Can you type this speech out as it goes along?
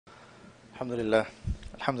Alhamdulillah.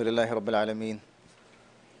 Alhamdulillahi Rabbil Alameen.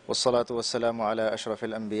 Wassalatu wassalamu ala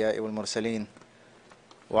ashrafil anbiya'i wal mursaleen.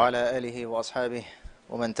 Wa ala alihi wa ashabihi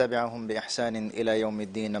wa man tabi'ahum bi ihsanin ila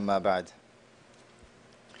yawmiddin amma ba'd.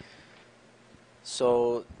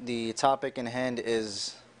 So the topic in hand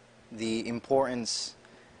is the importance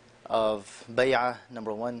of bay'ah,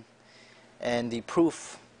 number one, and the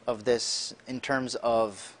proof of this in terms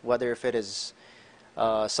of whether if it is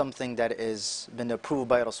something that is been approved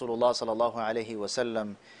by Rasulullah sallallahu alaihi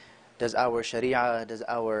wasallam. Does our Sharia, does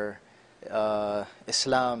our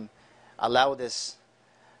Islam allow this?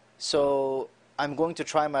 So I'm going to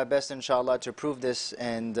try my best, inshallah, to prove this.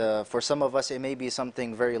 And for some of us, it may be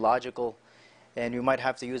something very logical, and you might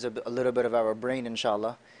have to use a little bit of our brain,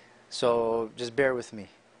 inshallah. So just bear with me.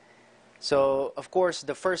 So of course,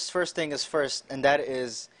 the first thing is first, and that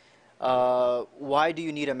is why do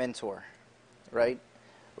you need a mentor? Right?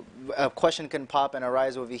 A question can pop and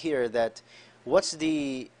arise over here that what's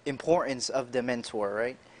the importance of the mentor,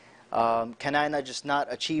 right? Can I not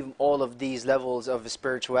achieve all of these levels of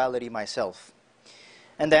spirituality myself?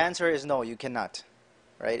 And the answer is no, you cannot,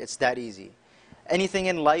 right? It's that easy. Anything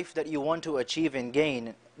in life that you want to achieve and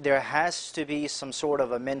gain, there has to be some sort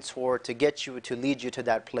of a mentor to get you, to lead you to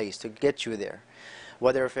that place, to get you there.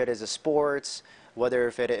 Whether if it is a sports, whether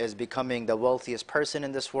if it is becoming the wealthiest person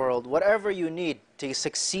in this world, whatever you need to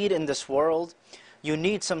succeed in this world, you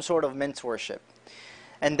need some sort of mentorship.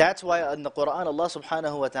 And that's why in the Quran, Allah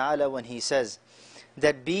subhanahu wa ta'ala, when He says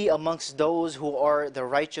that be amongst those who are the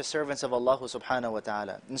righteous servants of Allah subhanahu wa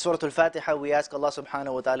ta'ala. In Surah Al-Fatiha, we ask Allah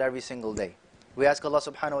subhanahu wa ta'ala every single day. We ask Allah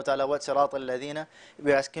subhanahu wa ta'ala, what sirat al-ladhina?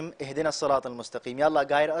 We ask Him, ihdina sirat al-mustaqim. Ya Allah,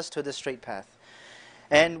 guide us to the straight path.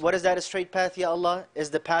 And what is that straight path, Ya Allah? Is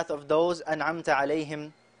the path of those an'amta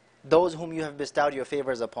alayhim, those whom you have bestowed your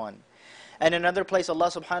favors upon. And in another place, Allah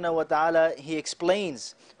subhanahu wa ta'ala, He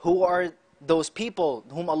explains who are those people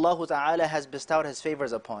whom Allah ta'ala has bestowed His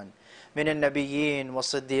favors upon. Min al-nabiyyin,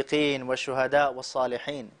 was-siddiqeen, was-shuhada,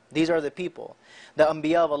 was-salihin. These are the people, the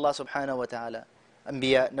anbiya of Allah subhanahu wa ta'ala.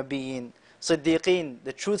 Anbiya, nabiyyin, siddiqeen,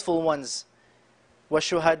 the truthful ones,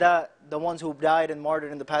 was-shuhada, the ones who died and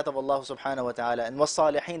martyred in the path of Allah subhanahu wa ta'ala, and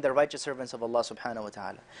was-salihin, the righteous servants of Allah subhanahu wa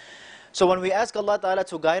ta'ala. So when we ask Allah ta'ala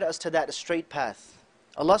to guide us to that straight path,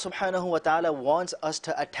 Allah subhanahu wa ta'ala wants us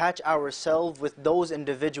to attach ourselves with those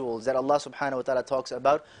individuals that Allah subhanahu wa ta'ala talks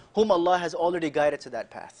about, whom Allah has already guided to that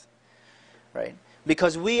path. Right?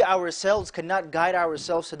 Because we ourselves cannot guide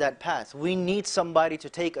ourselves to that path. We need somebody to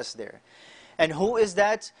take us there. And who is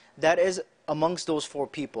that? That is amongst those four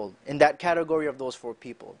people, in that category of those four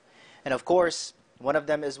people. And of course, one of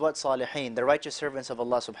them is what? Salihin, the righteous servants of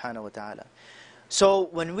Allah subhanahu wa ta'ala. So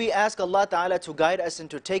when we ask Allah ta'ala to guide us and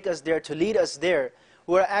to take us there, to lead us there,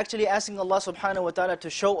 we're actually asking Allah subhanahu wa ta'ala to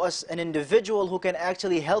show us an individual who can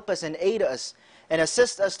actually help us and aid us and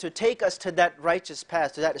assist us to take us to that righteous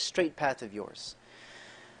path, to that straight path of yours.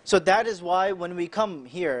 So that is why when we come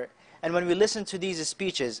here and when we listen to these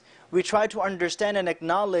speeches, we try to understand and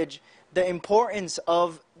acknowledge the importance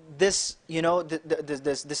of this,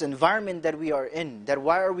 this environment that we are in. That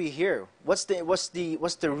why are we here? What's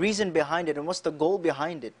the reason behind it, and what's the goal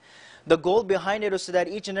behind it? The goal behind it is so that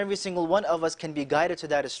each and every single one of us can be guided to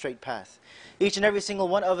that straight path. Each and every single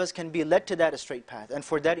one of us can be led to that straight path. And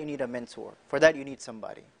for that you need a mentor. For that you need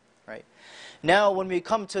somebody. Right? Now when we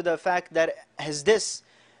come to the fact that has this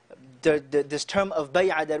term of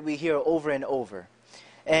bay'ah that we hear over and over.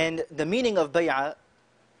 And the meaning of bay'ah,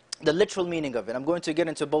 the literal meaning of it, I'm going to get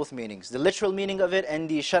into both meanings. The literal meaning of it and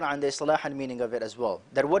the shar'an, the islahan meaning of it as well.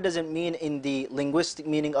 That what does it mean in the linguistic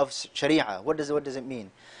meaning of sharia? What does it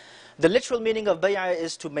mean? The literal meaning of bay'ah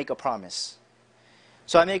is to make a promise.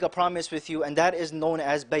 So I make a promise with you, and that is known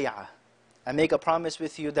as bay'ah. I make a promise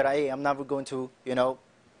with you that I'm never going to,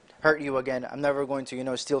 hurt you again. I'm never going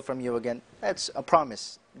to, steal from you again. That's a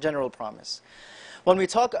promise, general promise. When we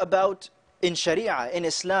talk about in sharia, in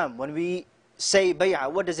Islam, when we say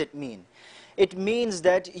bay'ah, what does it mean? It means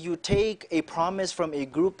that you take a promise from a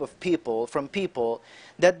group of people,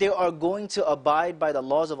 that they are going to abide by the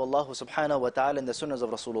laws of Allah subhanahu wa ta'ala and the sunnahs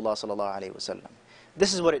of Rasulullah sallallahu alayhi wa sallam.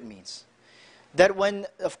 This is what it means. That when,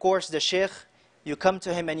 of course, the shaykh, you come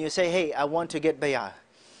to him and you say, hey, I want to get bay'ah.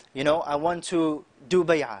 I want to do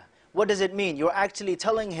bay'ah. What does it mean? You're actually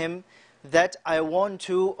telling him that I want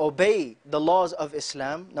to obey the laws of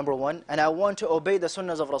Islam, number one, and I want to obey the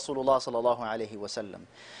sunnahs of Rasulullah sallallahu alayhi wa sallam.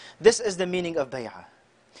 This is the meaning of bay'ah.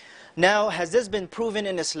 Now, has this been proven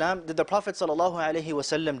in Islam? Did the Prophet sallallahu alayhi wa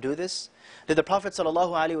sallam do this? Did the Prophet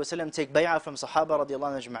sallallahu alayhi wa sallam take bay'ah from Sahaba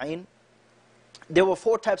radiallahu ajma'in? There were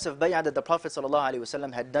 4 types of bay'ah that the Prophet sallallahu alayhi wa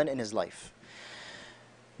sallam had done in his life.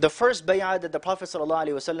 The first bay'ah that the Prophet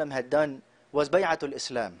ﷺ had done was Bay'atul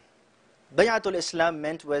Islam. Bay'atul Islam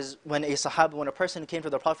meant was when a person came to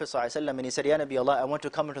the Prophet ﷺ and he said, Ya Nabi Allah, I want to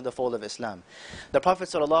come into the fold of Islam. The Prophet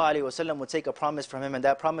ﷺ would take a promise from him, and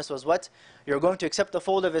that promise was what? You're going to accept the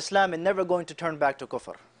fold of Islam and never going to turn back to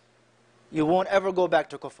kufr. You won't ever go back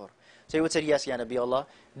to kufr. So he would say, yes, Ya Nabi Allah.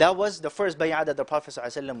 That was the first bay'ah that the Prophet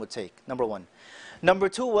ﷺ would take, number one. Number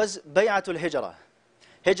two was Bay'atul Hijrah.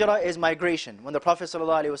 Hijrah is migration. When the Prophet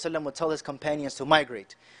ﷺ would tell his companions to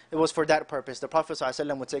migrate, it was for that purpose. The Prophet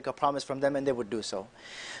ﷺ would take a promise from them and they would do so.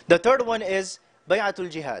 The third one is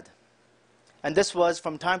Bay'atul Jihad. And this was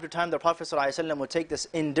from time to time the Prophet ﷺ would take this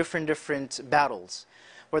in different battles,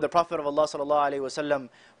 where the Prophet of Allah ﷺ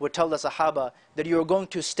would tell the Sahaba that you're going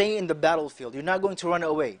to stay in the battlefield. You're not going to run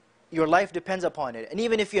away. Your life depends upon it. And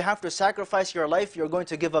even if you have to sacrifice your life, you're going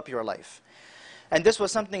to give up your life. And this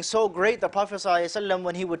was something so great, the Prophet ﷺ,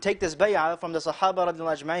 when he would take this bay'ah from the Sahaba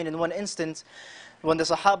radiallahu ajma'in, in one instance, when the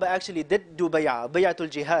Sahaba actually did do bay'ah, bay'atul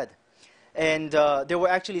jihad, and they were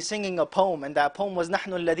actually singing a poem, and that poem was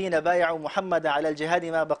نَحْنُ الَّذِينَ بَايَعُوا مُحَمَّدًا عَلَى الْجِهَادِ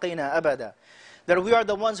مَا بَقِينَا أَبَدًا. That we are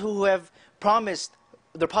the ones who have promised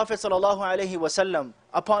the Prophet ﷺ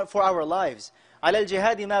for our lives, عَلَى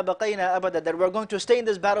الْجِهَادِ مَا بَقِينَا أَبَدًا, that we're going to stay in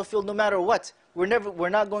this battlefield no matter what. We're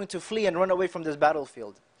not going to flee and run away from this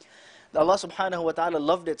battlefield. Allah subhanahu wa ta'ala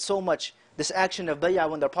loved it so much, this action of bay'ah,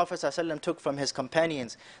 when the Prophet ﷺ took from his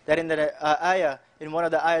companions, that in the ayah, in one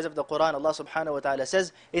of the ayahs of the Quran, Allah subhanahu wa ta'ala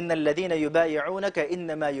says, إِنَّ الَّذِينَ يُبَايِعُونَكَ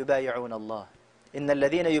إِنَّمَا يُبَايِعُونَ اللَّهِ إِنَّ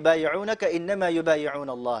الَّذِينَ يُبَايِعُونَكَ إِنَّمَا يُبَايِعُونَ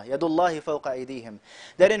اللَّهِ يَدُ اللَّهِ فَوْقَ أَيْدِيهِمْ.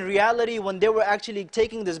 That in reality, when they were actually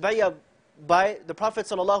taking this bay'ah by the Prophet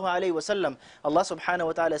ﷺ, Allah subhanahu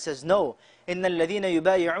wa ta'ala says, no, إِنَّ الَّذِينَ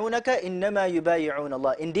يُبَايِعُونَكَ إِنَّمَا يُبَايِعُونَ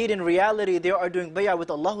اللَّهِ. Indeed, in reality, they are doing bay'ah with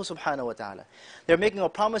Allah subhanahu wa ta'ala. They're making a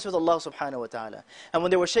promise with Allah subhanahu wa ta'ala. And when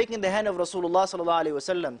they were shaking the hand of Rasulullah sallallahu alayhi wa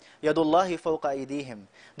sallam, يَدُ اللَّهِ فَوْقَ أَيْدِيهِمْ.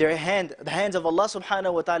 Their hand, the hands of Allah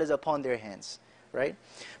subhanahu wa ta'ala is upon their hands. Right?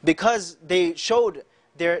 Because they showed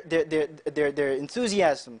their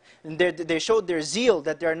enthusiasm, and they showed their zeal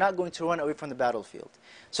that they are not going to run away from the battlefield.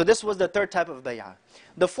 So this was the third type of bay'ah.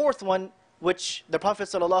 The fourth one, which the Prophet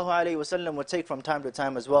ﷺ would take from time to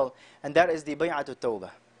time as well, and that is the bay'atul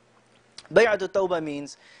tawbah. Bay'atul tawbah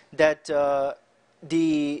means that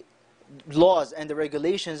the laws and the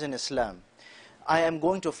regulations in Islam, I am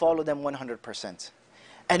going to follow them 100%.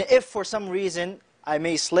 And if for some reason I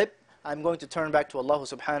may slip, I'm going to turn back to Allah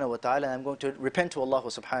subhanahu wa ta'ala, and I'm going to repent to Allah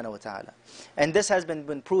subhanahu wa ta'ala. And this has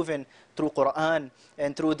been proven through Quran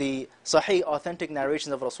and through the sahih, authentic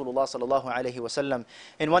narrations of Rasulullah sallallahu alayhi wa sallam.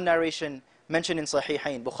 In one narration mentioned in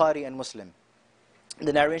Sahihain, Bukhari and Muslim,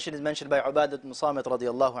 the narration is mentioned by Ubadah ibn Samit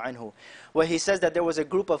radiyallahu anhu, where he says that there was a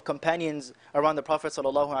group of companions around the Prophet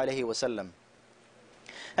sallallahu alayhi wa sallam.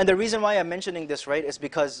 And the reason why I'm mentioning this, right, is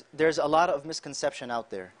because there's a lot of misconception out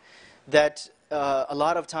there. That a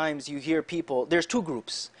lot of times you hear people, there's two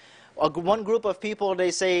groups. One group of people, they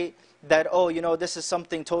say that, oh, you know, this is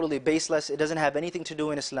something totally baseless, it doesn't have anything to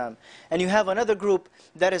do in Islam. And you have another group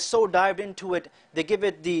that is so dived into it, they give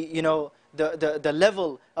it the, you know, the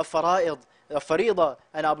level of fara'id, faridah,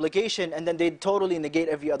 an obligation, and then they totally negate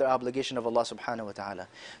every other obligation of Allah subhanahu wa ta'ala.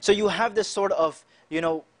 So you have this sort of, you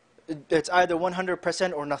know, it's either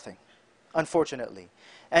 100% or nothing, unfortunately.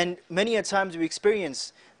 And many a times we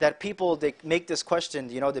experience that people, they make this question,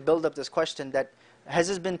 you know, they build up this question that, has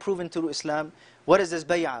this been proven through Islam? What is this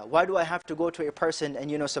bay'ah? Why do I have to go to a person and,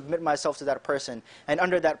 you know, submit myself to that person and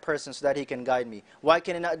under that person so that he can guide me? Why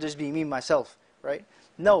can it not just be me, myself, right?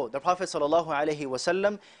 No, the Prophet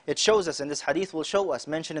ﷺ, it shows us, and this hadith will show us,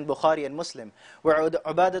 mentioned in Bukhari and Muslim, where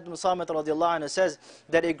Ubadah ibn Samit radiallahu anhu says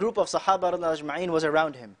that a group of Sahaba ajma'in was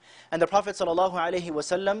around him. And the Prophet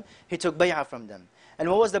ﷺ, he took bay'ah from them. And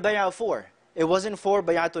what was the bay'ah for? It wasn't for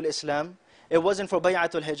bay'atul Islam, it wasn't for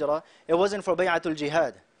bay'atul hijrah, it wasn't for bay'atul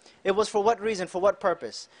jihad. It was for what reason, for what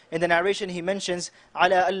purpose? In the narration he mentions,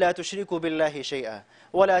 عَلَىٰ أَلَّا تُشْرِكُوا بِاللَّهِ شَيْئًا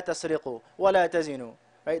وَلَا تَسْرِقُوا وَلَا تَزِنُوا.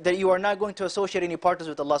 Right? That you are not going to associate any partners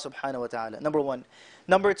with Allah subhanahu wa ta'ala, number one.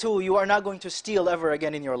 Number two, you are not going to steal ever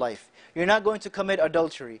again in your life. You're not going to commit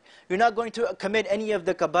adultery. You're not going to commit any of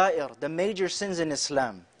the kaba'ir, the major sins in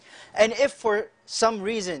Islam. And if for some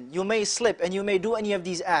reason you may slip and you may do any of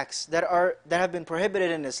these acts that have been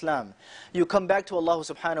prohibited in Islam, you come back to Allah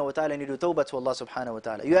subhanahu wa ta'ala and you do tawbah to Allah subhanahu wa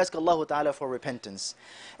ta'ala. You ask Allah ta'ala for repentance.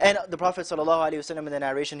 And the Prophet sallallahu alayhi wa sallam in the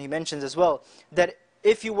narration, he mentions as well that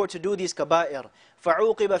if you were to do these kaba'ir,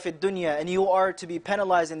 فَعُوقِبَ فِي الدُّنْيَا, and you are to be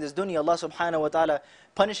penalized in this dunya, Allah subhanahu wa ta'ala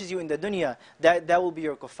punishes you in the dunya, that will be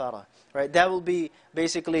your kuffara. Right? That will be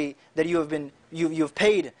basically that you've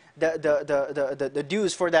paid the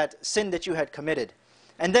dues for that sin that you had committed.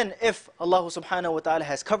 And then if Allah subhanahu wa ta'ala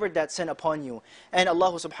has covered that sin upon you, and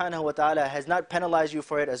Allah subhanahu wa ta'ala has not penalized you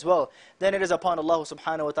for it as well, then it is upon Allah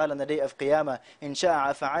subhanahu wa ta'ala on the day of Qiyamah, in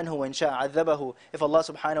sha'a afa anhu wa in sha'a adhabahu. If Allah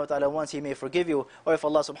subhanahu wa ta'ala wants, He may forgive you, or if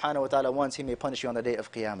Allah subhanahu wa ta'ala wants, He may punish you on the day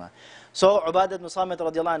of Qiyamah. So Ubadah ibn Samit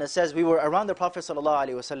radiallahu anhu says, we were around the Prophet sallallahu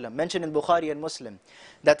alaihi wasallam, mentioned in Bukhari and Muslim,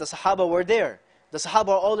 that the Sahaba were there. The Sahaba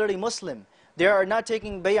are already Muslim. They are not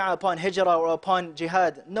taking bay'ah upon hijrah or upon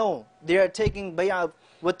jihad. No, they are taking bay'ah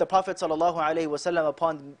with the Prophet ﷺ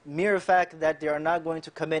upon mere fact that they are not going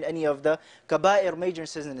to commit any of the kaba'ir, major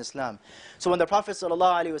sins in Islam. So when the Prophet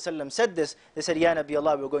ﷺ said this, they said, Ya Nabi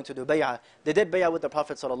Allah, we're going to do bay'ah. They did bay'ah with the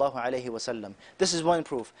Prophet ﷺ. This is one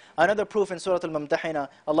proof. Another proof in Surah Al-Mumtahina,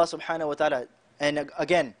 Allah subhanahu wa ta'ala, and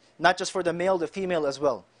again, not just for the male, the female as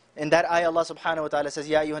well. In that ayah, Allah subhanahu wa ta'ala says,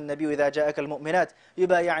 Ya ayyuhan nabiyyu idha ja'aka al-mu'minat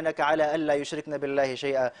yubay'anaka ala an la yushrikna billahi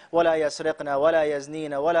shay'a wa la yasriqna wa la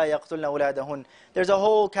yaznina wa la yaqtulna awladahun. There's a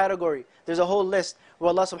whole category, there's a whole list where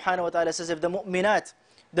Allah subhanahu wa ta'ala says, if the mu'minat,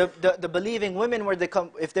 the believing women,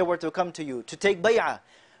 if they were to come to you to take bay'ah,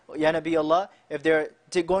 Ya Nabi Allah, if they're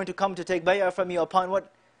going to come to take bay'ah from you upon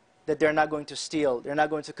what? That they're not going to steal, they're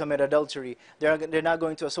not going to commit adultery, they're not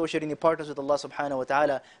going to associate any partners with Allah subhanahu wa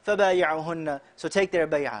ta'ala. فَبَايِعُهُنَّ. So take their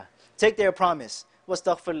bay'ah, take their promise.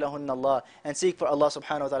 وَاسْتَغْفِرْ لَهُنَّ اللَّهِ. And seek for Allah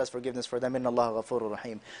subhanahu wa ta'ala's forgiveness for them. إِنَّ اللَّهَ غَفُورٌ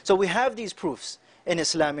رَحِيمٌ. So we have these proofs in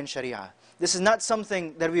Islam, in Sharia. This is not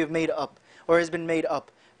something that we have made up or has been made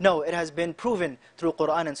up. No, it has been proven through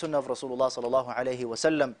Quran and Sunnah of Rasulullah sallallahu alayhi wa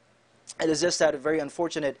sallam. It is just that very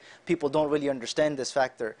unfortunate people don't really understand this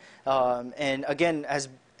factor. And again, as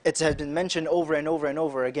it has been mentioned over and over and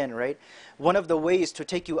over again, right? One of the ways to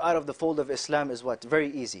take you out of the fold of Islam is what?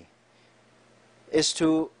 Very easy. Is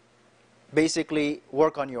to basically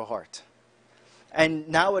work on your heart. And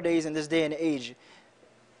nowadays, in this day and age,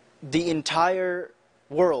 the entire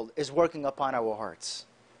world is working upon our hearts.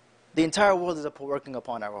 The entire world is working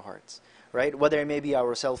upon our hearts. Right? Whether it may be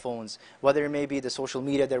our cell phones, whether it may be the social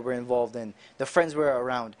media that we're involved in, the friends we're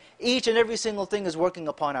around. Each and every single thing is working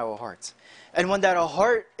upon our hearts. And when that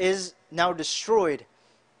heart is now destroyed,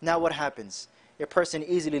 now what happens? A person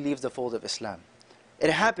easily leaves the fold of Islam.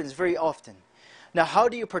 It happens very often. Now how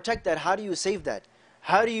do you protect that? How do you save that?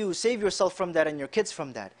 How do you save yourself from that and your kids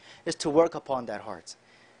from that? Is to work upon that heart.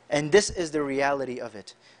 And this is the reality of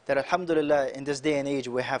it. That alhamdulillah, in this day and age,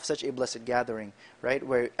 we have such a blessed gathering, right?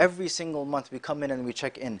 Where every single month we come in and we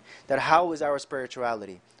check in. That how is our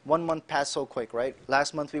spirituality? 1 month passed so quick, right?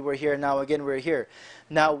 Last month we were here, now again we're here.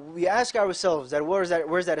 Now we ask ourselves, that where's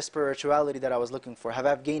that spirituality that I was looking for? Have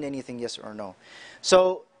I gained anything, yes or no?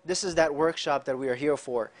 So this is that workshop that we are here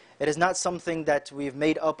for. It is not something that we've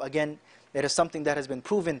made up again. It is something that has been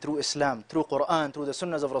proven through Islam, through Quran, through the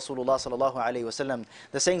Sunnahs of Rasulullah sallallahu alaihi wasallam,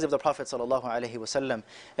 the sayings of the Prophet sallallahu alaihi wasallam.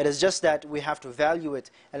 It is just that we have to value it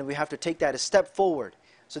and we have to take that a step forward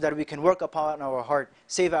so that we can work upon our heart,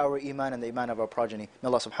 save our iman and the iman of our progeny. May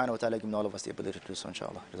Allah subhanahu wa ta'ala give all of us the ability to do so,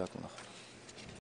 inshaAllah. Jazakumullah.